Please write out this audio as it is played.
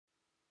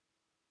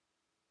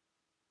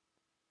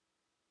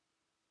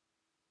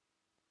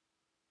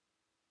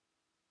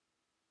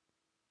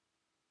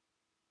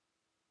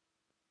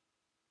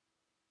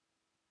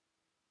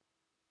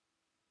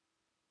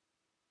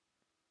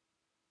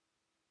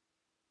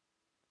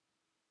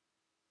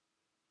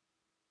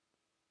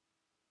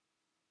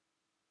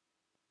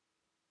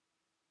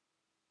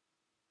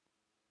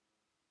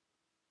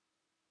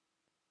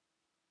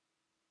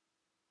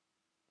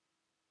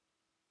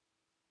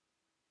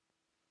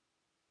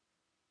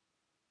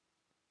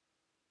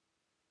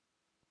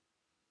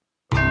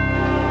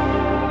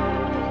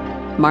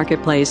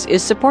Marketplace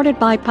is supported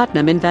by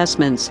Putnam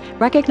Investments,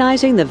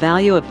 recognizing the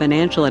value of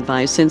financial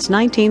advice since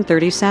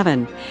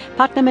 1937.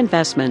 Putnam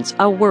Investments,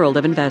 a world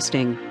of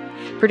investing.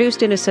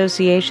 Produced in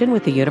association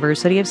with the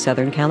University of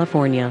Southern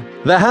California.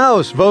 The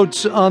House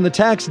votes on the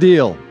tax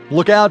deal.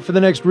 Look out for the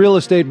next real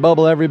estate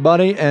bubble,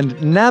 everybody, and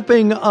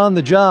napping on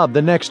the job,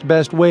 the next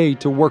best way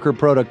to worker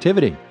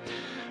productivity.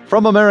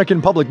 From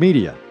American Public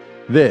Media,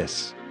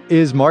 this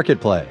is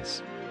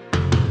Marketplace.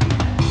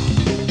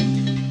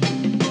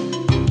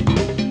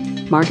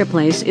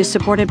 Marketplace is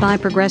supported by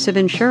Progressive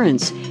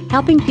Insurance,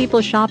 helping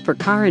people shop for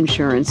car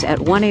insurance at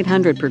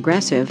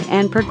 1-800-PROGRESSIVE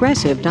and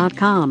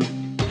Progressive.com.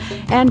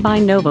 And by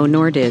Novo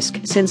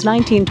Nordisk, since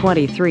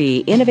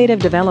 1923, innovative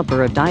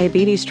developer of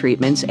diabetes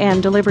treatments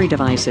and delivery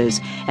devices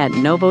at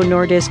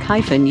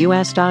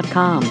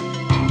novonordisk-us.com.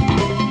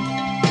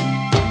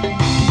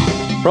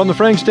 From the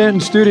Frank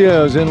Stanton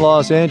Studios in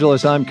Los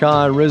Angeles, I'm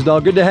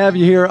Ryssdal. Good to have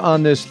you here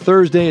on this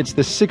Thursday. It's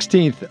the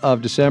 16th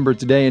of December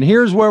today, and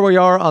here's where we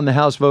are on the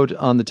House vote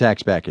on the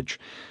tax package.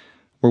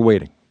 We're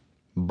waiting,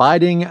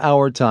 biding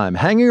our time,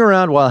 hanging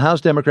around while House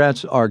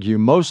Democrats argue,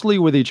 mostly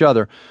with each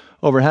other,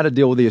 over how to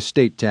deal with the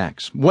estate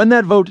tax. When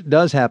that vote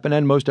does happen,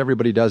 and most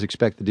everybody does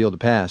expect the deal to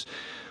pass,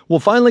 we'll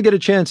finally get a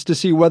chance to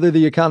see whether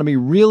the economy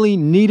really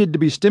needed to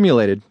be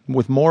stimulated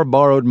with more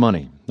borrowed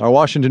money. Our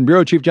Washington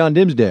Bureau Chief John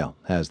Dimsdale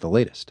has the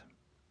latest.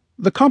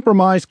 The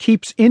compromise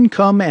keeps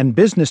income and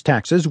business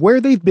taxes where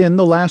they've been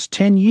the last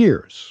 10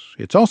 years.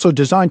 It's also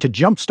designed to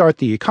jumpstart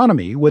the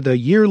economy with a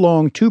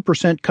year-long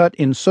 2% cut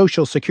in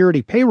Social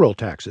Security payroll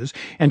taxes,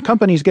 and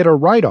companies get a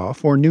write-off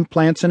for new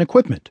plants and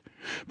equipment.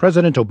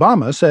 President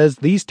Obama says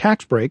these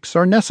tax breaks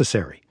are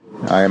necessary.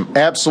 I am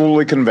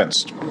absolutely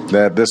convinced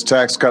that this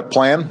tax cut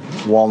plan,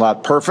 while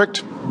not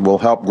perfect, will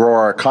help grow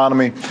our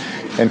economy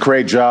and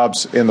create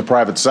jobs in the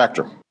private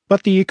sector.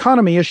 But the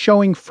economy is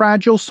showing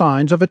fragile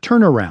signs of a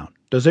turnaround.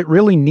 Does it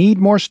really need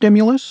more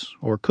stimulus?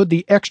 Or could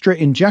the extra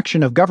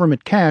injection of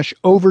government cash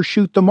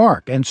overshoot the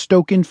mark and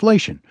stoke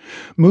inflation?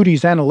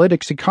 Moody's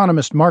Analytics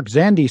economist Mark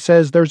Zandi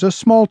says there's a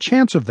small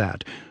chance of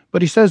that,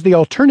 but he says the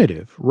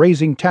alternative,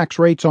 raising tax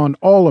rates on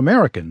all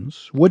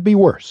Americans, would be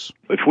worse.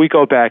 If we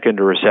go back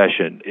into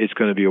recession, it's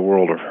going to be a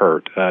world of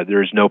hurt.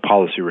 There's no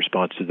policy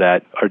response to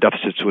that. Our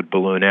deficits would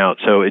balloon out.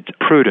 So it's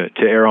prudent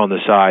to err on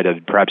the side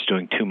of perhaps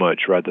doing too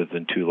much rather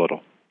than too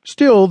little.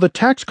 Still, the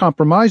tax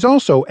compromise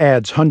also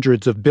adds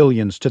hundreds of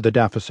billions to the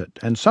deficit,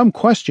 and some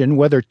question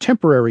whether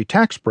temporary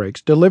tax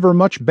breaks deliver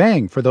much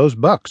bang for those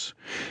bucks.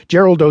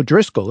 Gerald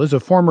O'Driscoll is a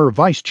former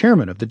vice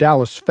chairman of the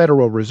Dallas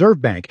Federal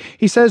Reserve Bank.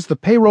 He says the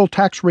payroll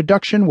tax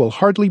reduction will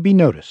hardly be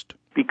noticed.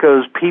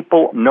 Because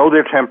people know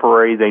they're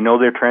temporary, they know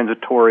they're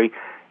transitory,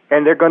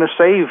 and they're going to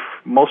save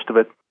most of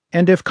it.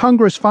 And if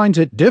Congress finds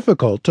it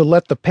difficult to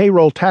let the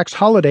payroll tax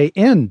holiday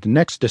end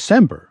next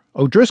December,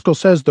 O'Driscoll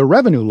says the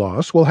revenue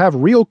loss will have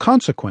real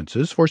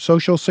consequences for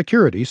Social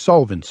Security's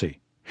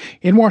solvency.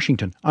 In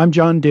Washington, I'm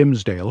John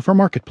Dimsdale for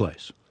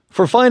Marketplace.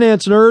 For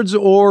finance nerds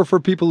or for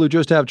people who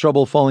just have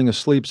trouble falling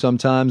asleep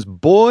sometimes,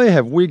 boy,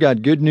 have we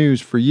got good news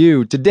for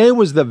you. Today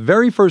was the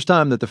very first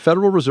time that the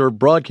Federal Reserve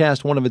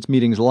broadcast one of its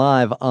meetings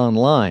live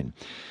online.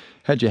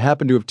 Had you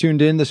happened to have tuned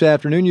in this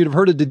afternoon, you'd have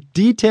heard a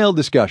detailed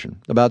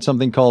discussion about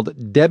something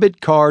called debit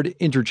card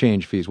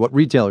interchange fees, what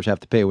retailers have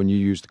to pay when you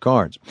use the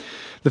cards.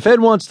 The Fed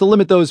wants to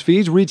limit those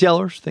fees.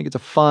 Retailers think it's a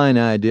fine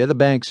idea. The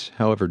banks,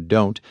 however,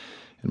 don't.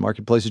 And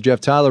Marketplace's Jeff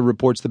Tyler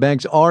reports the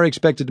banks are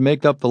expected to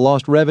make up the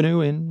lost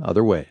revenue in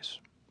other ways.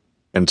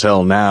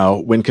 Until now,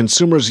 when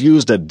consumers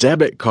used a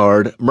debit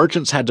card,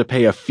 merchants had to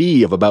pay a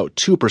fee of about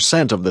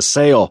 2% of the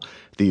sale.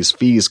 These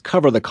fees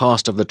cover the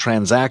cost of the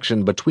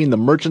transaction between the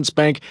merchant's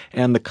bank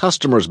and the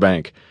customer's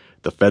bank.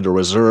 The Federal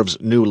Reserve's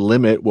new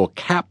limit will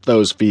cap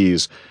those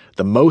fees.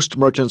 The most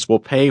merchants will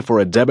pay for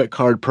a debit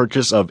card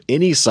purchase of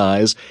any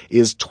size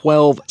is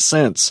 12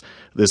 cents.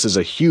 This is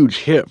a huge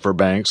hit for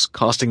banks,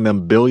 costing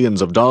them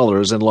billions of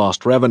dollars in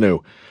lost revenue.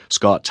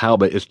 Scott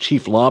Talbot is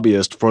chief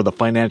lobbyist for the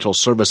Financial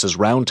Services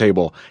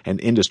Roundtable, an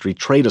industry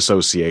trade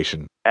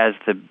association. As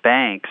the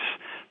banks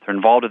that are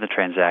involved in the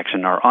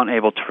transaction are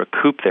unable to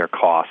recoup their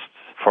costs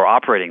for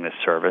operating this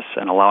service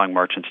and allowing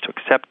merchants to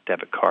accept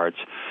debit cards,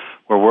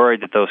 we're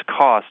worried that those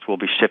costs will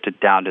be shifted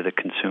down to the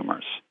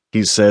consumers.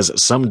 He says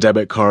some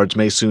debit cards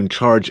may soon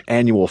charge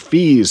annual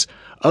fees.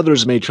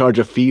 Others may charge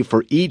a fee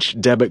for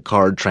each debit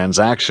card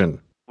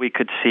transaction. We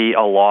could see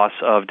a loss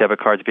of debit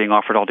cards being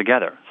offered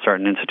altogether.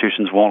 Certain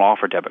institutions won't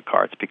offer debit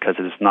cards because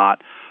it is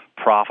not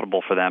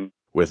profitable for them.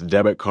 With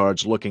debit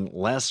cards looking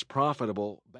less profitable,